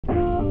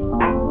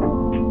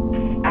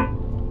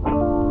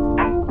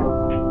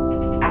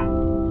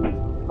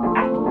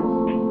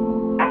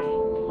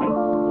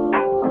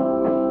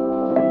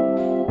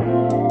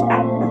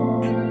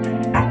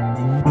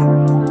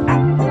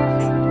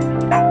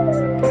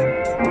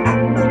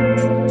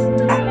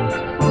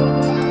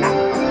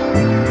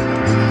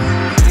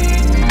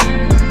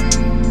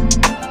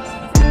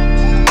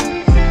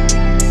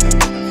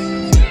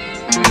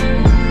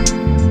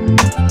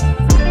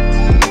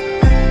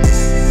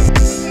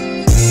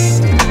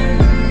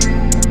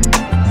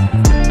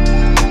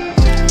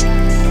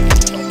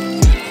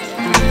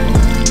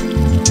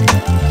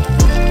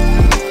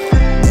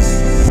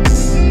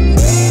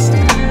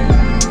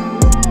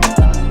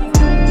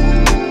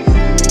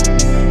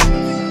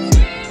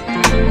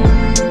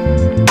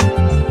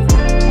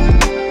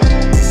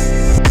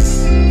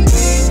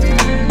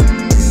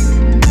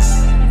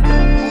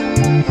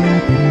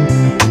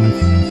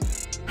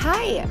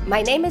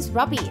My name is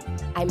Robbie.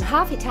 I'm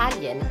half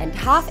Italian and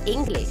half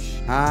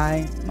English.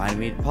 Hi, my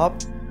name is Pop.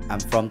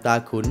 I'm from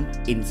Takun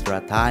in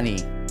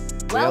Sratani.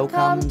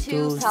 Welcome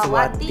to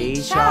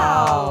Sawadi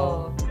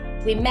Ciao.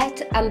 We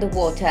met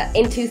underwater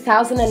in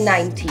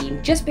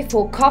 2019, just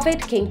before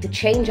COVID came to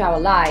change our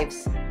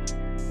lives.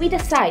 We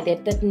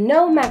decided that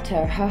no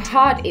matter how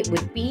hard it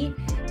would be,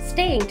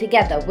 staying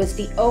together was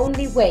the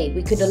only way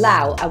we could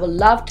allow our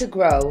love to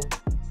grow.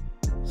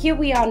 Here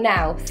we are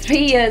now, 3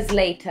 years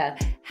later,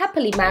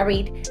 happily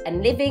married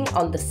and living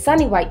on the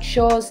sunny white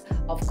shores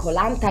of Koh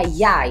Lanta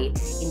Yai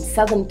in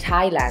southern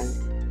Thailand.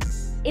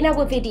 In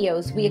our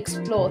videos, we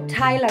explore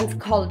Thailand's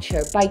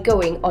culture by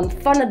going on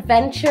fun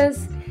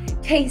adventures,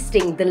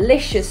 tasting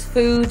delicious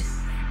food,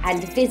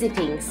 and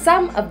visiting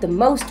some of the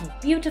most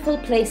beautiful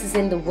places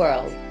in the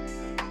world.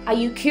 Are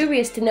you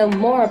curious to know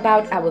more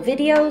about our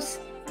videos?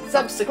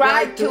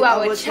 Subscribe to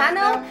our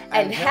channel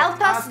and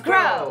help us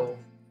grow!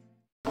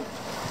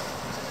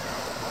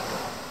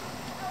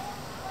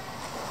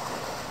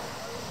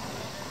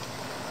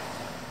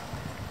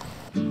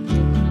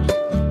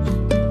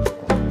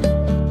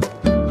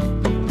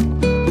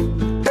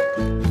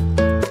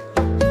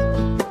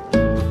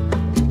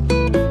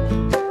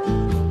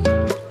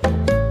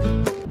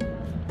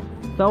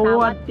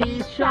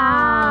 Sawadi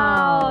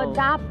Ciao!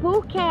 Da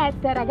Phuket,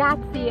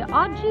 ragazzi,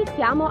 oggi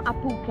siamo a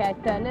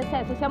Phuket, nel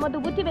senso siamo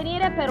dovuti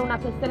venire per una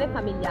questione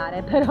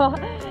familiare, però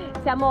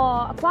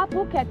siamo qua a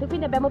Phuket,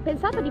 quindi abbiamo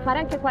pensato di fare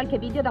anche qualche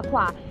video da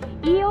qua.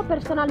 Io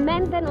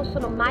personalmente non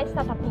sono mai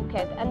stata a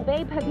Phuket. And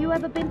babe, have you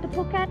ever been to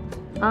Phuket?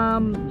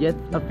 Yes,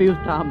 a few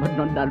times, but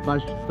not that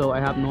much, so I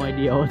have no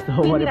idea also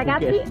what Quindi is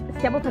ragazzi, Phuket.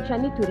 stiamo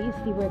facendo i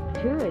turisti, we're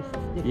tourists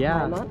this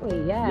time, aren't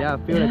we? Yeah,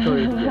 feel like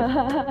tourists,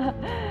 yes.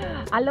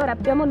 Allora,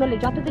 abbiamo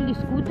noleggiato degli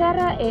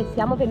scooter e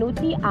siamo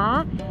venuti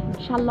a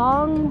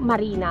Chalong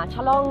Marina,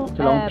 Chalong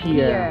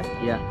Pier.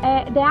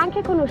 Yeah. Ed è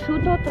anche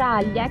conosciuto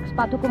tra gli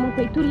expat o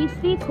comunque i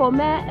turisti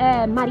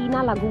come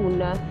Marina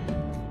Lagoon.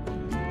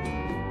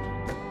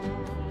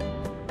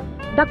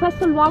 Da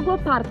questo luogo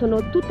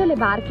partono tutte le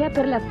barche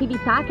per le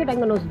attività che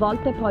vengono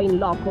svolte poi in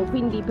loco,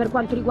 quindi per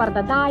quanto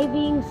riguarda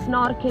diving,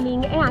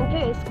 snorkeling e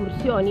anche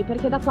escursioni,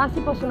 perché da qua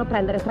si possono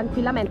prendere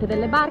tranquillamente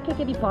delle barche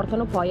che vi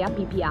portano poi a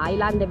Phi Phi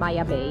Island e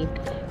Maya Bay.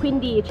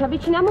 Quindi ci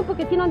avviciniamo un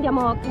pochettino,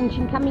 ci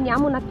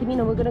incamminiamo un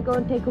attimino, we're gonna go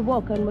and take a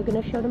walk and we're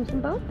gonna show them some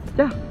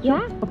boats?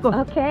 Yeah, of course.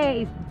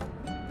 Ok.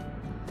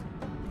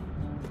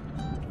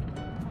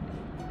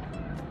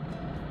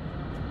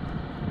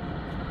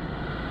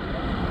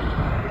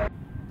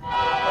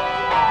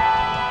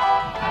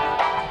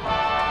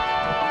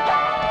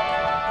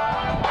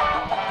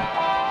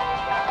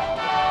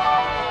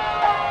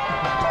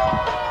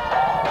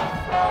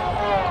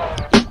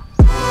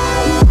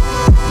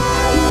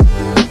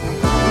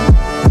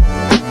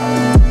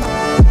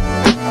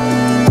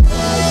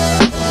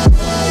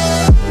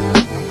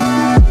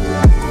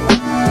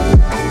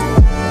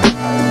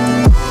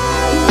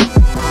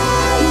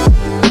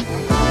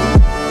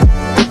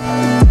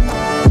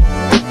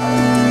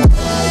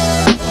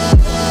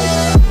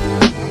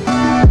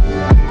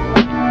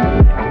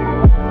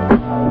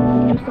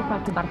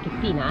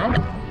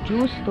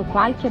 Giusto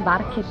qualche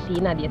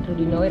barchettina dietro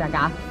di noi,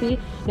 ragazzi.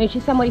 Noi ci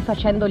stiamo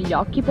rifacendo gli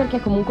occhi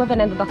perché comunque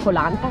venendo da Koh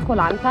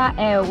Lanta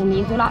è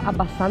un'isola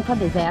abbastanza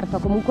deserta,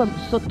 comunque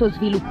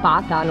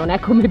sottosviluppata, non è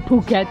come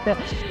Phuket,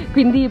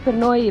 quindi per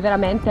noi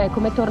veramente è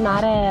come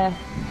tornare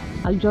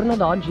al giorno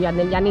d'oggi,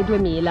 negli anni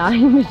 2000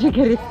 invece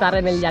che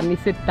restare negli anni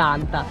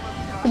 70.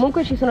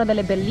 Comunque ci sono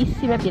delle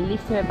bellissime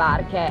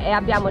barche e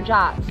abbiamo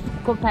già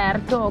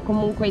scoperto,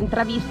 comunque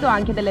intravisto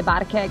anche delle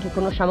barche che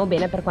conosciamo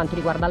bene per quanto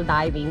riguarda il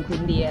diving,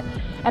 quindi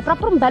è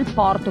proprio un bel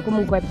porto,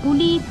 comunque è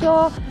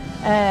pulito,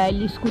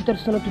 gli scooter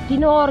sono tutti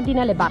in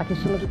ordine, le barche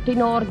sono tutte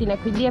in ordine,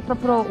 quindi è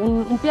proprio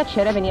un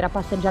piacere venire a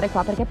passeggiare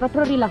qua perché è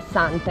proprio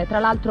rilassante. Tra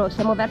l'altro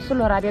siamo verso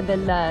l'orario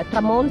del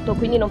tramonto,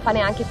 quindi non fa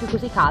neanche più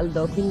così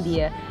caldo,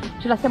 quindi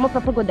ce la stiamo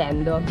proprio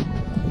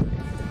godendo.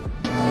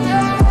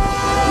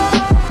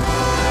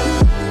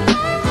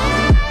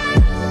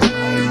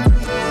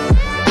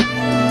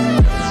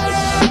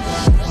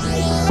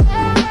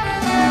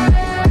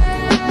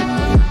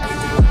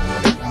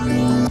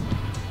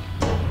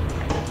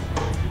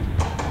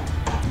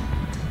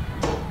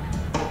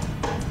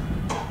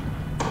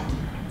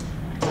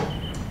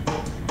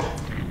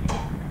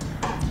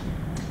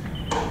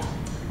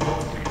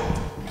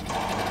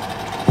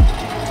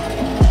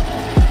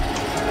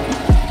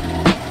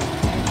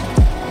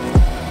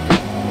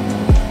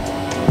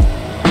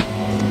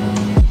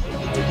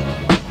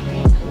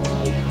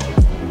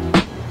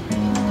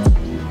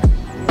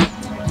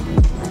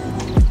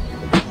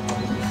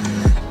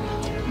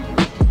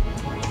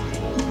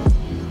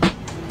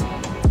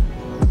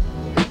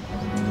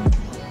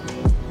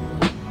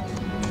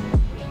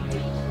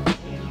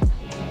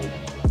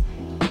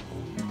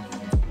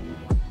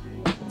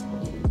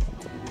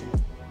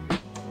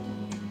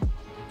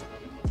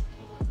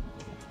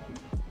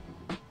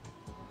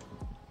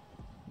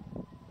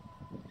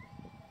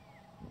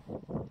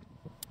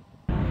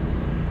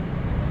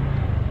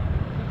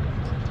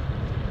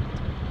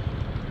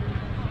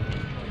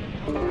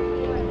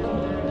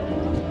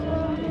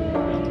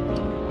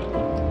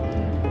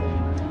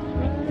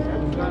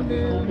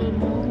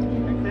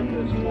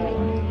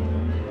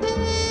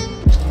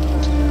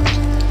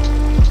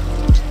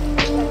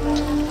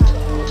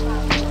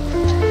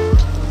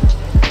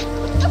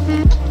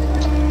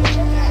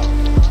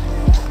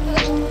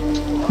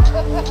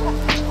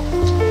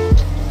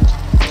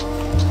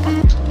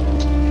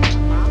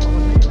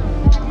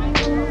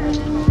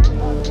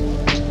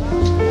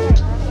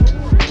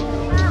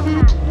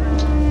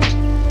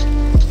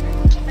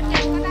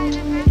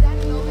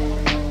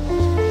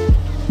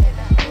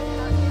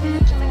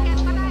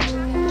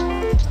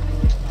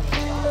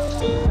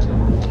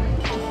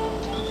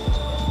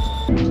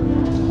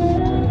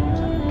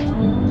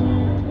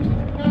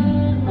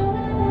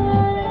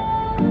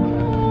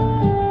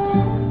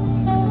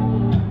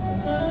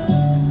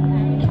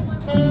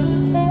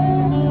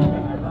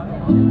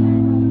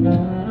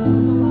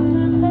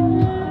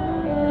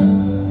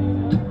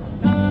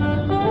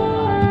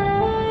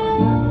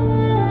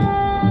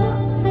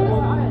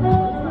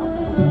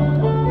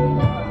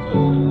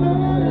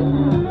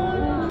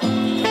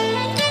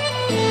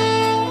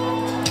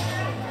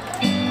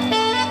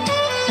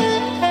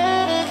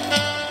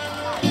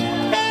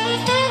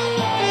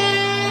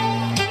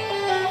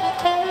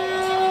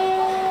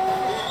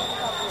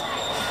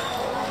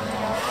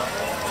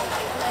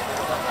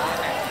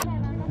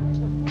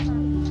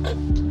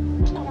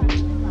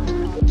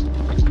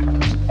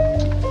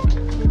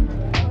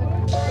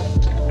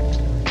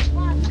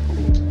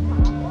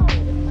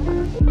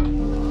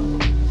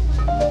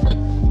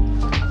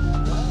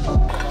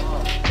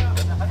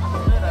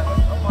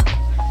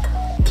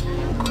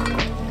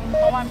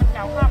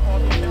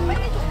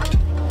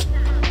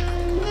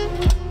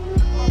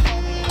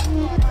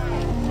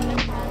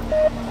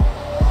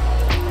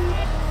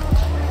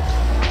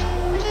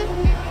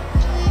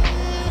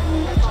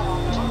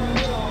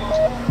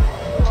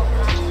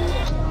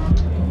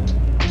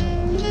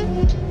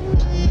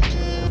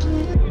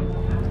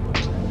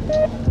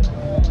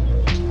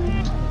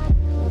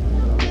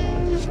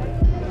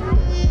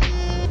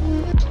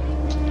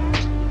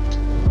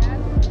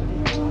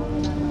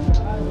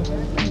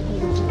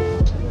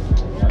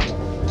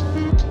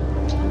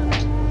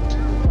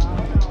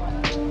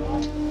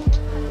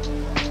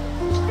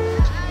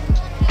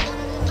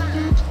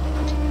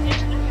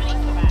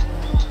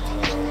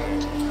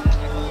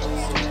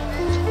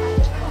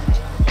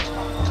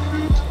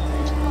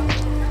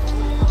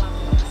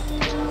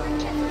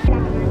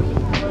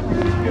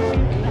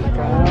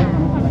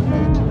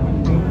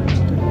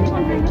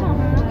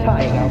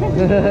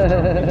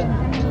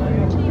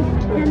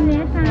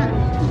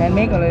 แฮนด์เม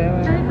ดก่อนเลยใช่ไหม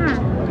ใช่ค่ะ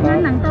งาน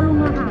หนังตะลุง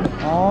อะค่ะ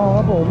อ๋อค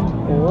รับผม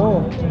โอ้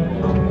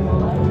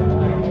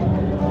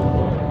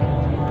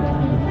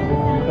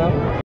ครับ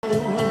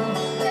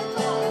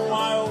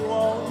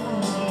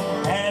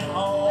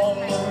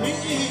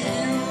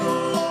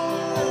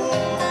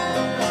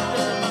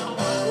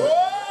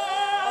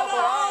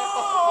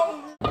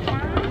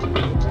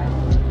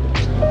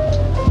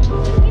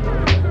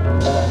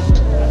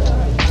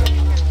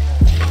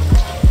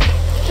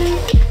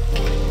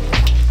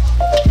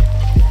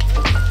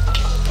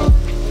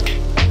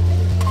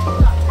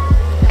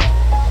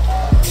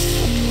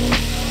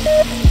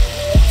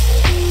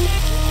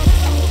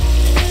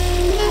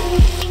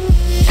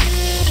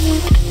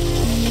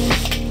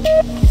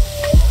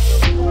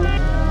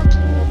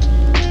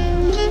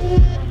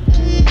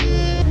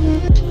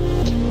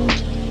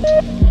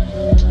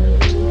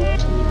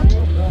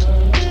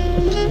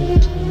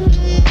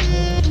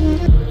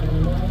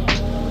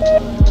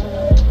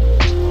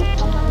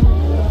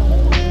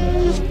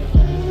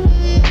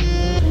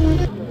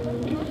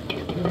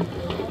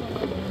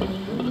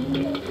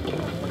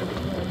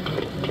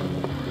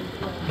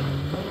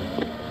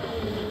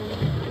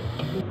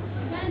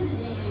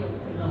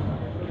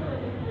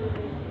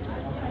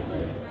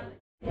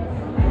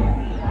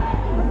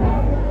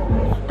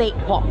Steak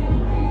pork.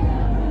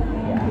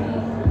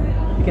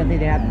 You can see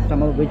they have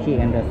some of the veggie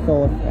and the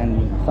sauce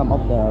and some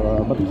of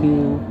the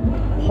barbecue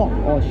pork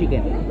or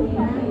chicken.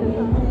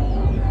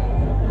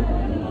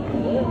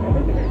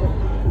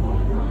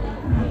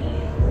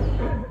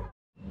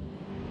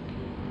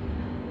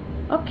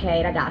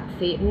 Ok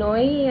ragazzi,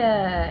 noi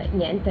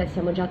niente,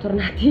 siamo già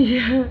tornati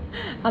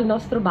al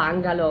nostro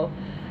bungalow.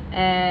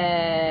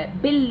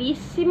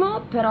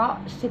 Bellissimo, però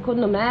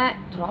secondo me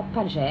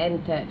troppa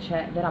gente,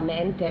 cioè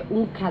veramente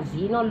un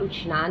casino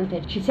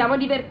allucinante. Ci siamo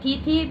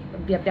divertiti,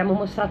 vi abbiamo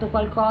mostrato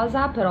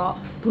qualcosa, però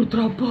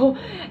purtroppo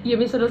io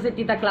mi sono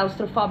sentita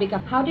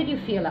claustrofobica. How did you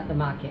feel at the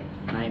market?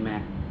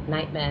 Nightmare.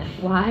 Nightmare.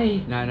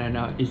 Why?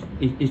 No.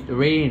 It's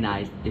really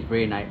nice. It's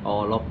really nice.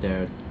 All of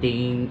the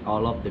thing,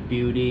 all of the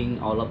building,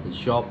 all of the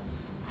shop,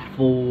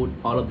 food,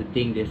 all of the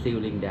thing they're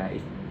selling there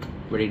is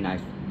really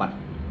nice. But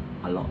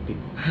a lot of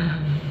people.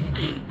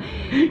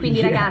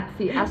 Quindi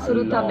ragazzi,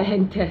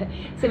 assolutamente,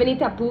 se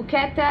venite a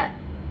Phuket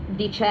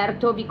di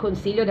certo vi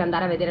consiglio di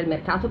andare a vedere il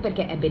mercato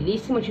perché è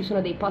bellissimo, ci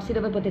sono dei posti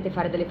dove potete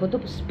fare delle foto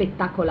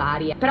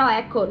spettacolari, però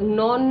ecco,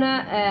 non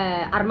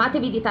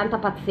armatevi di tanta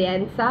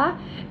pazienza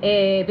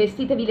e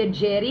vestitevi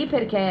leggeri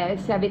perché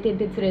se avete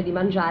intenzione di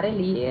mangiare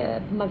lì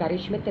magari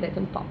ci metterete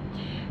un po'.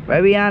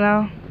 Where we are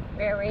now?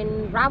 We're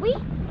in Rawi?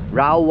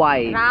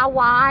 Rawai.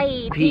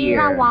 Rawai Pier.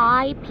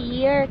 Rawai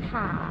Pier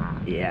ka.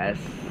 Yes.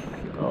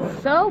 Oh.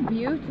 So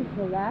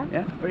beautiful, yeah?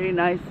 Yeah, very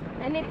nice.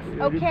 And it's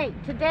okay.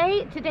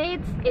 Today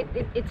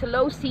it's a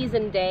low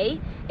season day.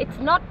 It's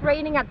not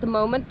raining at the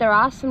moment. There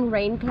are some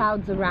rain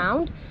clouds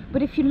around,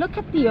 but if you look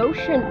at the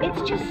ocean,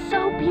 it's just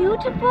so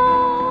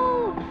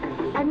beautiful.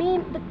 I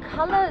mean, the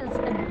colors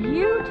are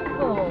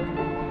beautiful.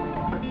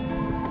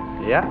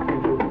 Yeah.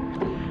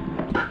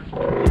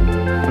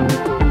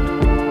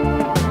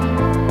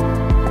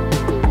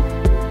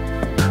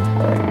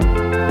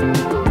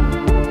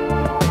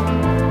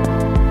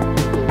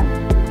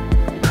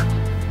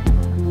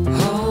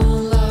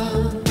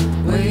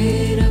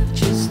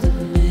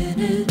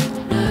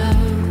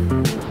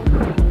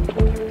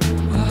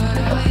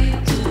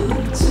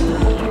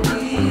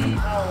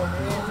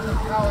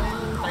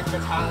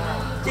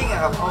จริงอะ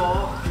ครับโอ้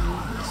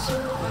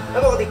แล้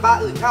วปกติปลา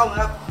อื่นเข้าไหม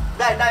ครับ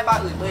ได้ปลา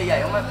อื่นตัวใหญ่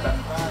ๆมั้ยแบบ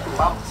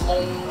ปลาม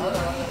ง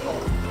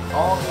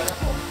อ๋อ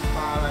ป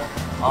ลาอะไร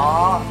อ๋อ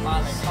ปลาอ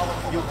ะไรเข้า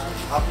อยู่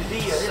ครับที่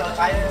ที่เราใ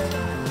ช้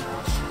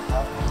ค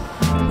รับ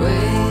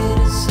Wait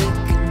a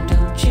second,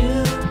 don't you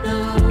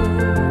know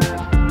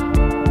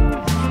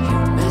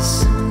you're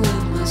messing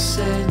with my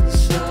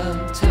sense of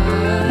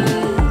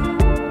time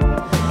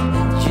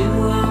and you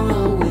are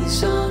always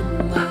on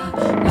my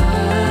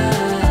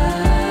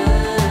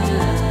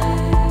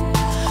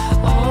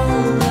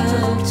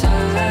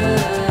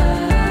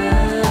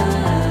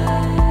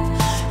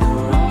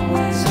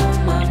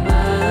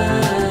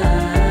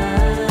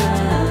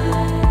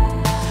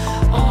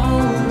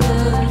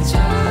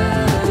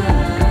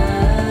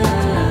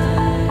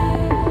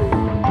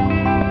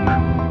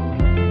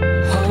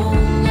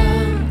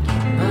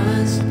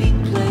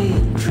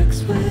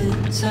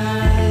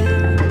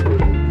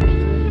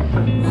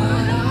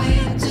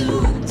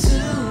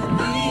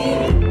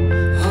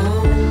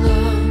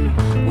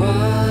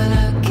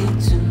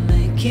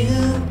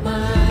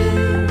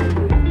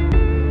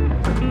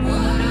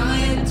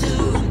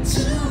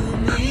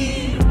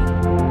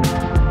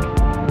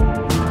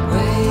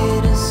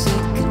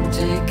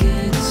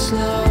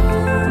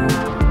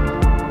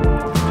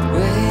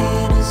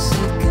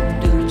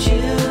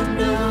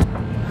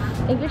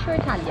English or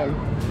Italian?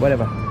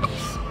 Whatever.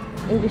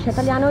 English,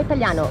 italiano,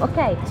 italiano.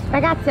 Ok,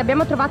 ragazzi,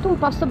 abbiamo trovato un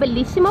posto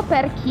bellissimo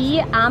per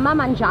chi ama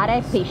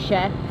mangiare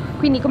pesce.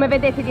 Quindi come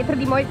vedete dietro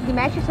di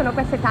me ci sono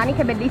queste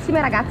taniche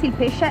bellissime, ragazzi, il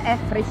pesce è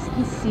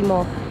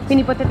freschissimo.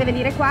 Quindi potete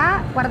venire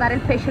qua, guardare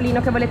il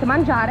pesciolino che volete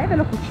mangiare e ve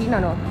lo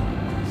cucinano.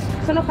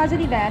 Sono cose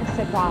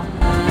diverse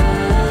qua.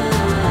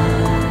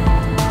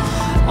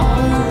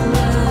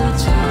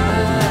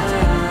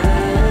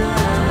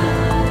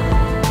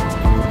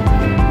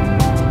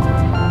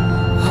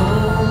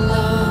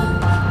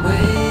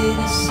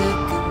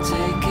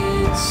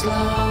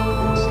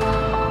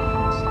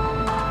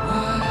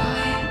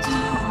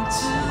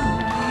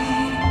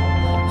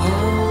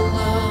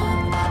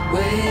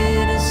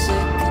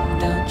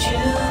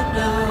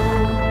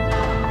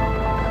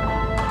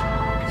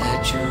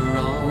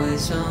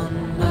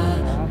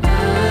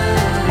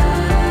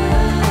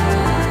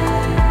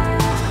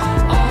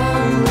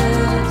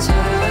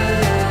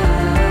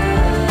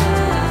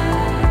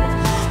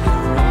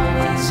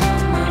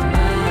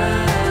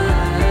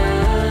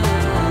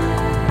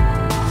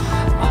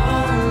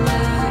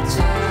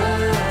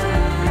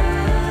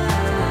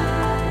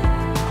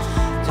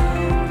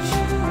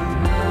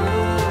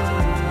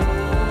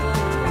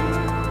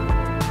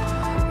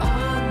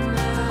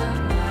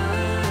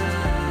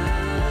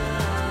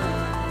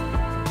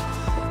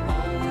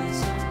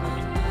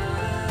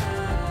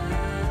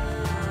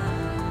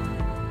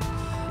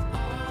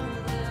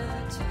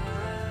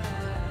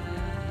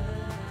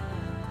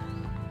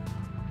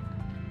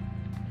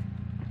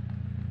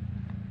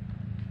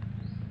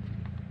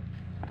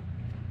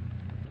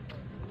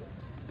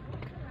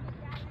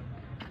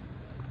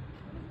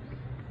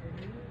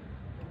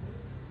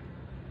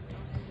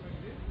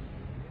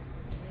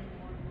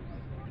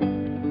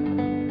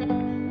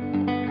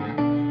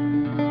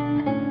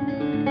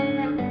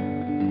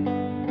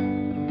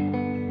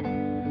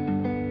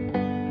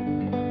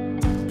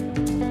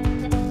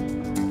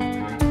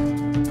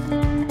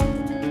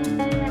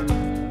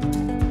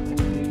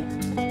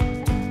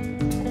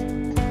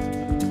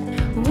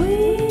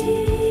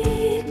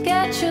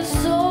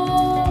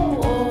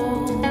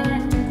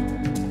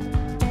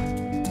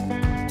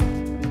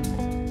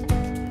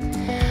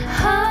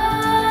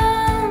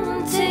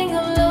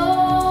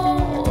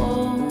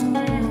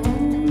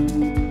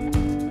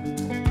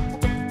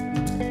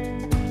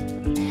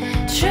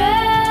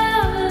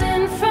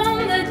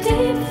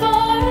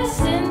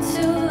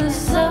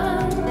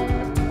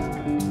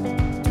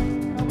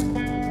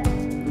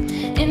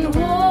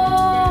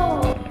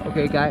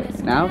 Okay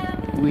guys, now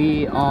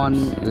we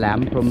on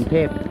Lam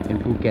Promthep in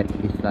Phuket.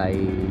 It's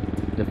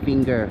like the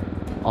finger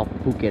of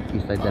Phuket.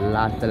 It's like the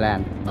last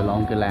land, the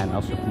longer land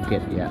of the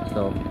Phuket. Yeah.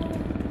 So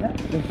yeah,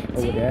 just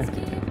over there.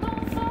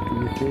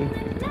 You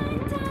see.